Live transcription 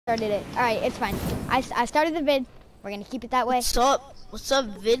started it. All right, it's fine. I started the vid. We're gonna keep it that way. What's up? What's up,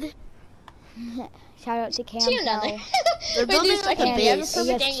 vid? Shout out to Cam. See you down there. They're building like a I have a base.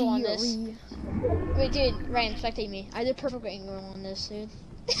 perfect angle on this. Wait, dude, Ryan, spectate me. I did perfect angle on this, dude.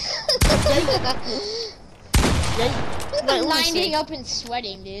 I'm lining up and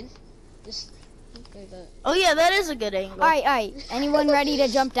sweating, dude. Just like that. Oh yeah, that is a good angle. All right. Anyone ready to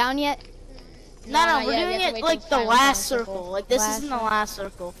jump down yet? No, we're doing it like the last circle. Like this isn't the last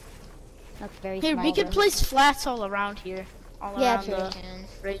circle. That's very Here, small. we can place flats all around here. All around true. the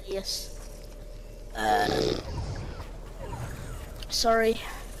radius. Sorry,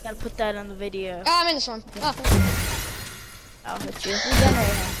 gotta put that on the video. Oh, I'm in this one. Oh. I'll hit you.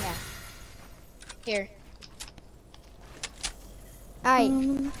 Regenerating, yeah. Here. All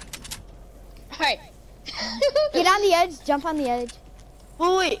right. Alright. Get on the edge. Jump on the edge.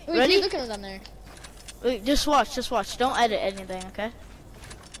 Oh wait, Wait, ready? dude, look at him down there. Wait, just watch. Don't edit anything, okay?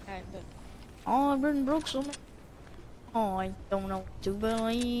 Alright, but Oh, I've been broke so much. Oh, I don't know what to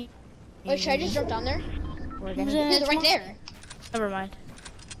believe. wait, should I just jump down there? We're gonna. Dude, right there. Never mind.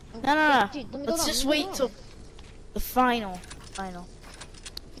 No. Dude, let me go Let's down, just let me wait go till down. the final.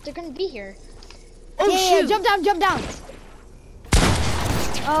 But they're gonna be here. Oh Yeah, shoot! jump down.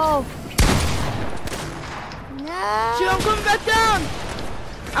 Oh. No. Shoot, I'm coming back down.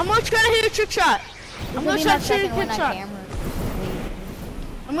 I'm gonna try to hit a trick shot. I'm gonna try to hit a trick shot.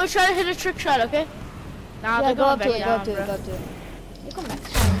 I'm gonna try to hit a trick shot, okay? Nah, Yeah, they're go going up back to it. Go down, up to bro. it. Go up to it. You come back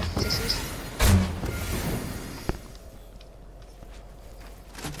down, sissies.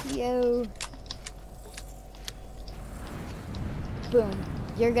 Yo. Boom.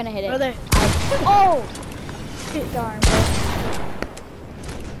 You're gonna hit it. Brother. Oh! Darn, bro.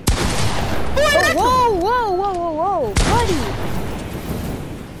 Whoa, buddy!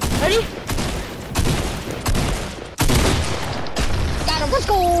 Ready? Got him, let's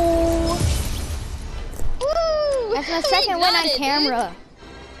go! Woo! That's my second win on camera.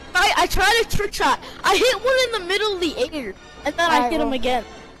 I tried a trick shot. I hit one in the middle of the air, and then I hit him again.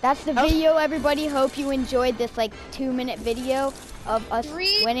 That's the video, everybody. Hope you enjoyed this like 2-minute video of us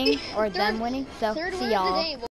winning or them winning. So see y'all.